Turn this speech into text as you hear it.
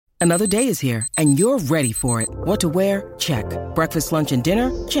Another day is here, and you're ready for it. What to wear? Check. Breakfast, lunch, and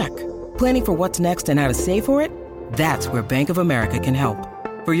dinner? Check. Planning for what's next and how to save for it? That's where Bank of America can help.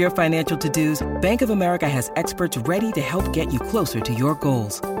 For your financial to-dos, Bank of America has experts ready to help get you closer to your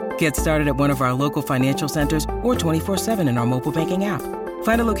goals. Get started at one of our local financial centers or 24/7 in our mobile banking app.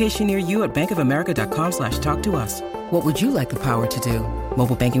 Find a location near you at bankofamerica.com/talktous. What would you like the power to do?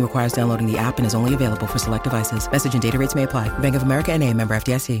 Mobile banking requires downloading the app and is only available for select devices. Message and data rates may apply. Bank of America N.A., member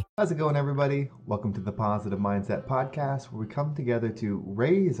FDIC. How's it going, everybody? Welcome to the Positive Mindset Podcast, where we come together to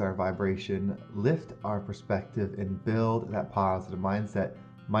raise our vibration, lift our perspective, and build that positive mindset.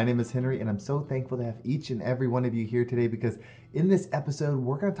 My name is Henry, and I'm so thankful to have each and every one of you here today, because in this episode,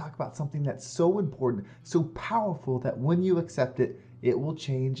 we're going to talk about something that's so important, so powerful, that when you accept it, it will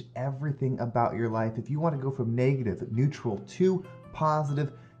change everything about your life. If you want to go from negative, neutral to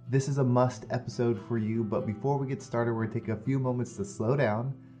positive, this is a must episode for you. But before we get started, we're going to take a few moments to slow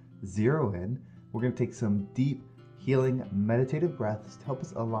down, zero in. We're going to take some deep, healing, meditative breaths to help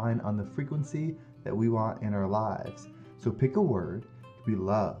us align on the frequency that we want in our lives. So pick a word. It could be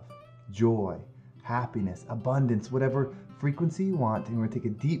love, joy, happiness, abundance, whatever frequency you want. And we're going to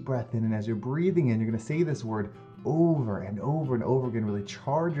take a deep breath in. And as you're breathing in, you're going to say this word over and over and over again. Really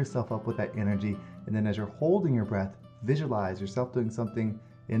charge yourself up with that energy. And then as you're holding your breath, visualize yourself doing something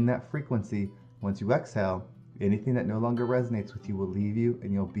in that frequency. Once you exhale, anything that no longer resonates with you will leave you,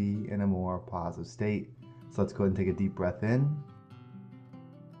 and you'll be in a more positive state. So let's go ahead and take a deep breath in.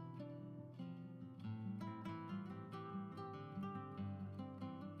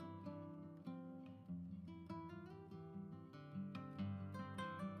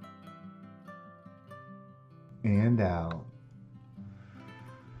 And out.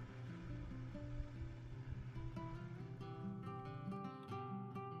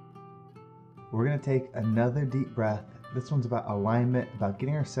 We're going to take another deep breath. This one's about alignment, about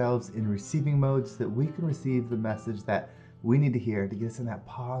getting ourselves in receiving mode so that we can receive the message that we need to hear to get us in that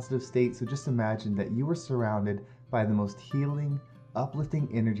positive state. So just imagine that you are surrounded by the most healing, uplifting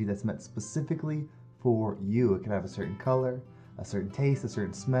energy that's meant specifically for you. It can have a certain color, a certain taste, a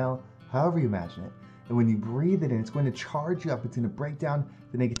certain smell, however you imagine it. And when you breathe it in, it's going to charge you up. It's going to break down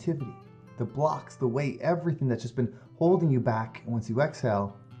the negativity, the blocks, the weight, everything that's just been holding you back. And once you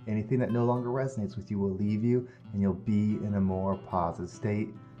exhale, anything that no longer resonates with you will leave you, and you'll be in a more positive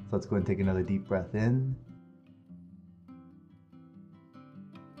state. So let's go ahead and take another deep breath in.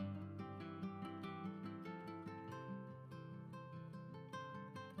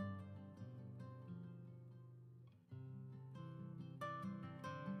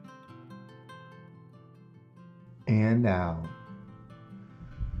 And out.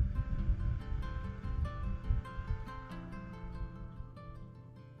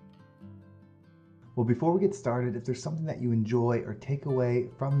 Well, before we get started, if there's something that you enjoy or take away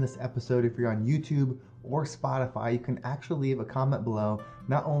from this episode, if you're on YouTube or Spotify, you can actually leave a comment below.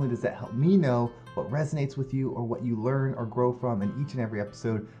 Not only does that help me know what resonates with you or what you learn or grow from in each and every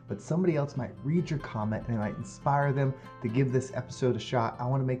episode, but somebody else might read your comment and it might inspire them to give this episode a shot. I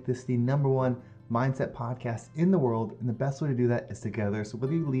want to make this the #1 mindset podcast in the world, and the best way to do that is together. So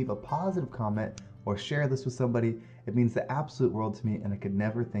whether you leave a positive comment or share this with somebody, it means the absolute world to me, and I could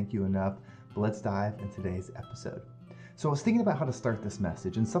never thank you enough. But let's dive into today's episode. So I was thinking about how to start this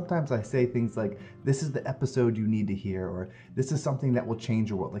message, and sometimes I say things like, this is the episode you need to hear, or this is something that will change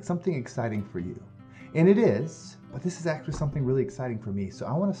your world, like something exciting for you. And it is, but this is actually something really exciting for me. So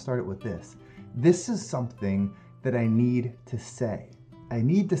I want to start it with this. This is something that I need to say. I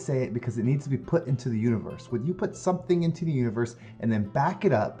need to say it because it needs to be put into the universe. When you put something into the universe and then back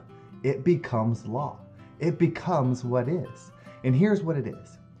it up, it becomes law. It becomes what is. And here's what it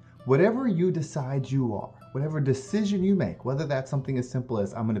is. Whatever you decide you are, whatever decision you make, whether that's something as simple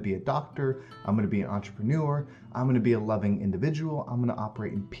as I'm going to be a doctor, I'm going to be an entrepreneur, I'm going to be a loving individual, I'm going to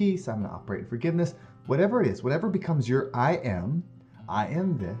operate in peace, I'm going to operate in forgiveness, whatever it is, whatever becomes your I am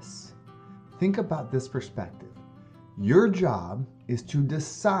this, think about this perspective. Your job is to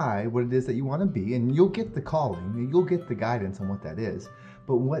decide what it is that you want to be, and you'll get the calling, you'll get the guidance on what that is.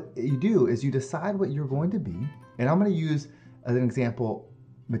 But what you do is you decide what you're going to be, and I'm going to use as an example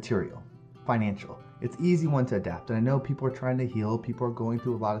material, financial. It's easy one to adapt, and I know people are trying to heal, people are going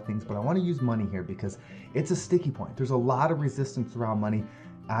through a lot of things, but I want to use money here because it's a sticky point. There's a lot of resistance around money.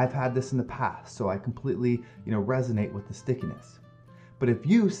 I've had this in the past, so I completely, resonate with the stickiness. But if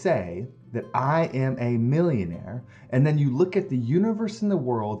you say that I am a millionaire, and then you look at the universe and the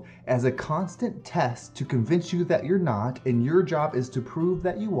world as a constant test to convince you that you're not, and your job is to prove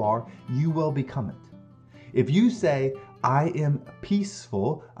that you are, you will become it. If you say, I am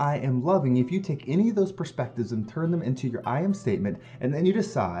peaceful, I am loving. If you take any of those perspectives and turn them into your I am statement, and then you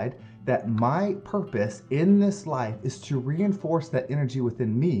decide that my purpose in this life is to reinforce that energy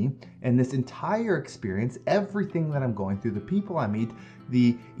within me, and this entire experience, everything that I'm going through, the people I meet,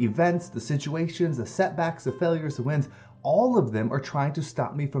 the events, the situations, the setbacks, the failures, the wins, all of them are trying to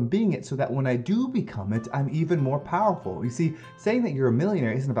stop me from being it so that when I do become it, I'm even more powerful. You see, saying that you're a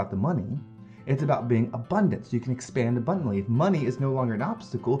millionaire isn't about the money. It's about being abundant, so you can expand abundantly. If money is no longer an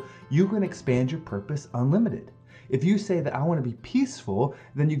obstacle, you can expand your purpose unlimited. If you say that I want to be peaceful,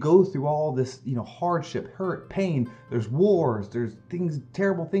 then you go through all this, hardship, hurt, pain, there's wars, there's things,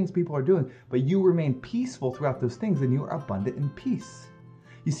 terrible things people are doing, but you remain peaceful throughout those things, and you are abundant in peace.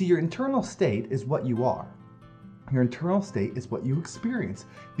 You see, your internal state is what you are. Your internal state is what you experience.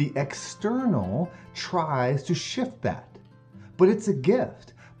 The external tries to shift that, but it's a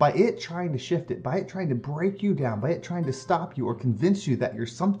gift. By it trying to shift it, by it trying to break you down, by it trying to stop you or convince you that you're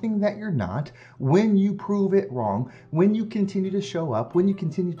something that you're not, when you prove it wrong, when you continue to show up, when you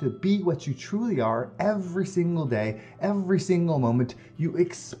continue to be what you truly are every single day, every single moment, you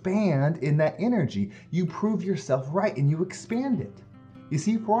expand in that energy. You prove yourself right and you expand it. You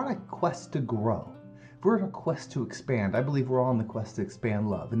see, if we're on a quest to grow, if we're on a quest to expand, I believe we're all on the quest to expand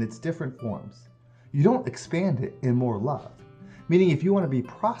love in its different forms. You don't expand it in more love. Meaning if you want to be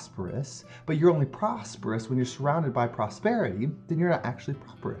prosperous, but you're only prosperous when you're surrounded by prosperity, then you're not actually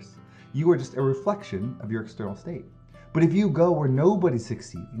prosperous. You are just a reflection of your external state. But if you go where nobody's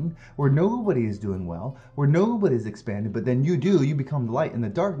succeeding, where nobody is doing well, where nobody's expanding, but then you become the light in the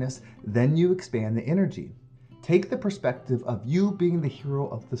darkness, then you expand the energy. Take the perspective of you being the hero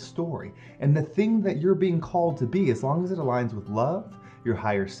of the story and the thing that you're being called to be, as long as it aligns with love, your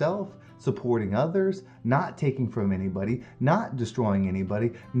higher self, supporting others, not taking from anybody, not destroying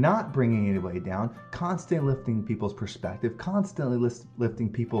anybody, not bringing anybody down, constantly lifting people's perspective, constantly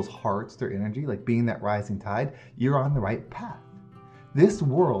lifting people's hearts, their energy, like being that rising tide, you're on the right path. This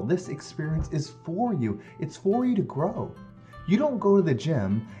world, this experience is for you. It's for you to grow. You don't go to the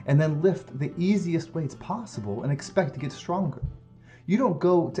gym and then lift the easiest weights possible and expect to get stronger. You don't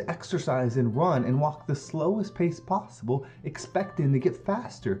go to exercise and run and walk the slowest pace possible expecting to get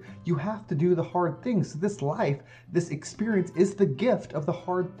faster. You have to do the hard things. So this life, this experience is the gift of the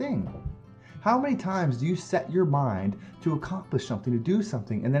hard thing. How many times do you set your mind to accomplish something, to do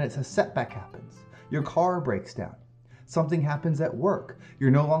something, and then a setback happens? Your car breaks down. Something happens at work.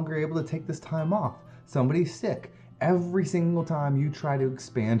 You're no longer able to take this time off. Somebody's sick. Every single time you try to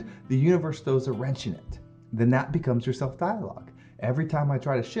expand, the universe throws a wrench in it. Then that becomes your self-dialogue. Every time I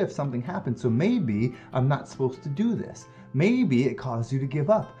try to shift, something happens. So maybe I'm not supposed to do this. Maybe it caused you to give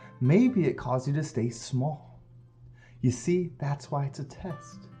up. Maybe it caused you to stay small. You see, that's why it's a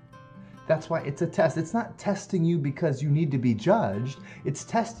test. That's why it's a test. It's not testing you because you need to be judged. It's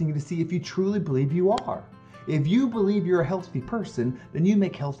testing you to see if you truly believe you are. If you believe you're a healthy person, then you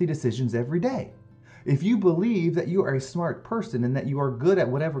make healthy decisions every day. If you believe that you are a smart person and that you are good at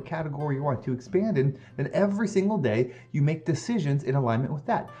whatever category you want to expand in, then every single day you make decisions in alignment with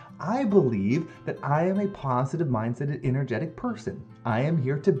that. I believe that I am a positive mindset and energetic person. I am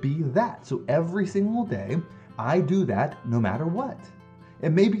here to be that. So every single day I do that no matter what.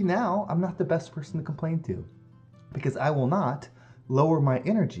 And maybe now I'm not the best person to complain to, because I will not lower my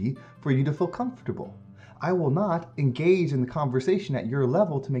energy for you to feel comfortable. I will not engage in the conversation at your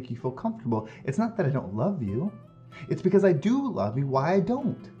level to make you feel comfortable. It's not that I don't love you. It's because I do love you. Why I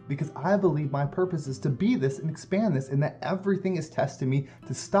don't? Because I believe my purpose is to be this and expand this, and that everything is testing me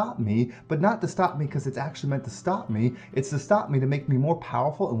to stop me, but not to stop me because it's actually meant to stop me. It's to stop me to make me more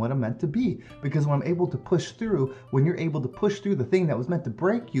powerful in what I'm meant to be. Because when I'm able to push through, when you're able to push through the thing that was meant to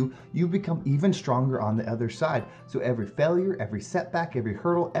break you, you become even stronger on the other side. So every failure, every setback, every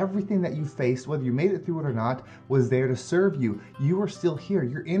hurdle, everything that you faced, whether you made it through it or not, was there to serve you. You are still here.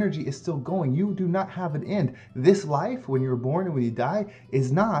 Your energy is still going. You do not have an end. This life, when you're born and when you die,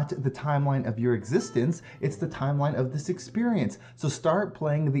 is not the timeline of your existence. It's the timeline of this experience. So start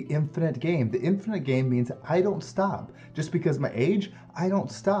playing the infinite game. The infinite game means I don't stop. Just because my age, I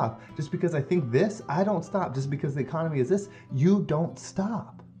don't stop. Just because I think this, I don't stop. Just because the economy is this, you don't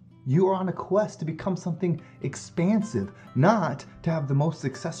stop. You are on a quest to become something expansive, not to have the most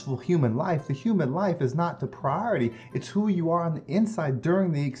successful human life. The human life is not the priority. It's who you are on the inside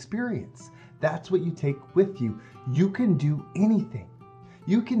during the experience. That's what you take with you. You can do anything.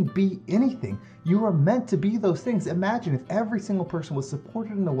 You can be anything. You are meant to be those things. Imagine if every single person was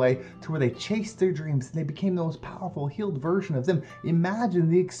supported in a way to where they chased their dreams and they became the most powerful, healed version of them. Imagine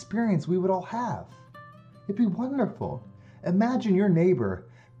the experience we would all have. It'd be wonderful. Imagine your neighbor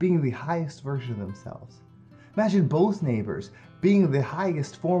being the highest version of themselves. Imagine both neighbors being the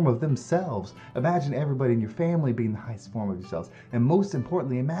highest form of themselves. Imagine everybody in your family being the highest form of yourselves. And most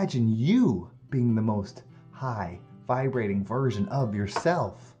importantly, imagine you being the most high vibrating version of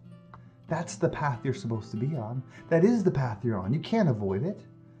yourself. That's the path you're supposed to be on. That is the path you're on. You can't avoid it.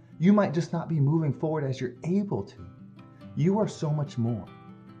 You might just not be moving forward as you're able to. You are so much more.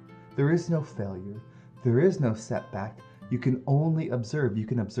 There is no failure. There is no setback. You can only observe. You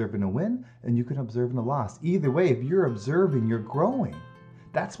can observe in a win and you can observe in a loss. Either way, if you're observing, you're growing.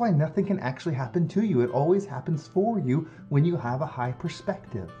 That's why nothing can actually happen to you. It always happens for you when you have a high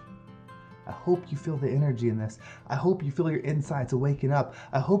perspective. I hope you feel the energy in this. I hope you feel your insides waking up.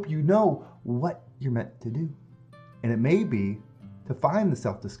 I hope you know what you're meant to do. And it may be to find the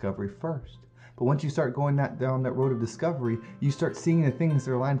self-discovery first. But once you start going down that road of discovery, you start seeing the things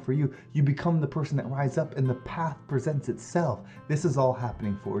that are aligned for you. You become the person that rises up and the path presents itself. This is all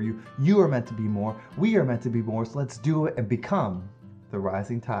happening for you. You are meant to be more. We are meant to be more. So let's do it and become the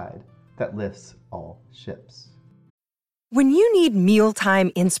rising tide that lifts all ships. When you need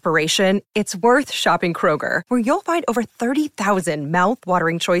mealtime inspiration, it's worth shopping Kroger, where you'll find over 30,000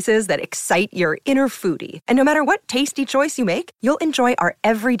 mouth-watering choices that excite your inner foodie. And no matter what tasty choice you make, you'll enjoy our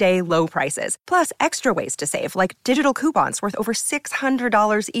everyday low prices, plus extra ways to save, like digital coupons worth over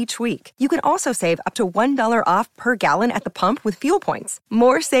 $600 each week. You can also save up to $1 off per gallon at the pump with fuel points.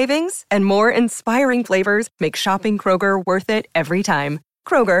 More savings and more inspiring flavors make shopping Kroger worth it every time.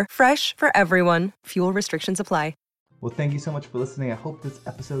 Kroger, fresh for everyone. Fuel restrictions apply. Well, thank you so much for listening. I hope this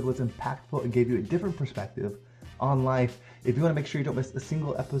episode was impactful and gave you a different perspective on life. If you want to make sure you don't miss a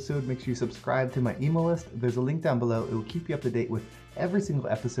single episode, make sure you subscribe to my email list. There's a link down below. It will keep you up to date with every single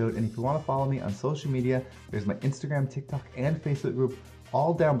episode. And if you want to follow me on social media, there's my Instagram, TikTok, and Facebook group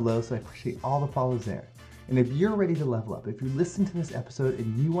all down below. So I appreciate all the follows there. And if you're ready to level up, if you listen to this episode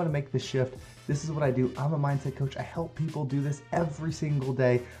and you want to make the shift, this is what I do. I'm a mindset coach. I help people do this every single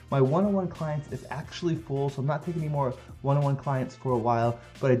day. My one-on-one clients is actually full, so I'm not taking any more one-on-one clients for a while,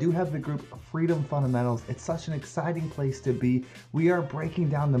 but I do have the group Freedom Fundamentals. It's such an exciting place to be. We are breaking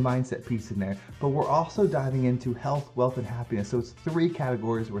down the mindset piece in there, but we're also diving into health, wealth, and happiness. So it's 3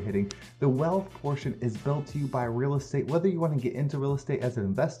 categories we're hitting. The wealth portion is built to you by real estate. Whether you want to get into real estate as an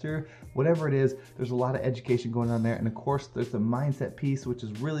investor, whatever it is, there's a lot of education going on there. And of course, there's the mindset piece, which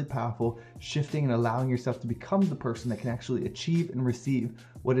is really powerful, shifting and allowing yourself to become the person that can actually achieve and receive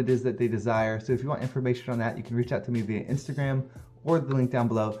what it is that they desire. So if you want information on that, you can reach out to me via Instagram or the link down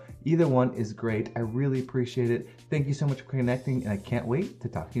below. Either one is great. I really appreciate it. Thank you so much for connecting, and I can't wait to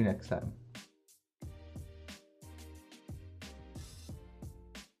talk to you next time.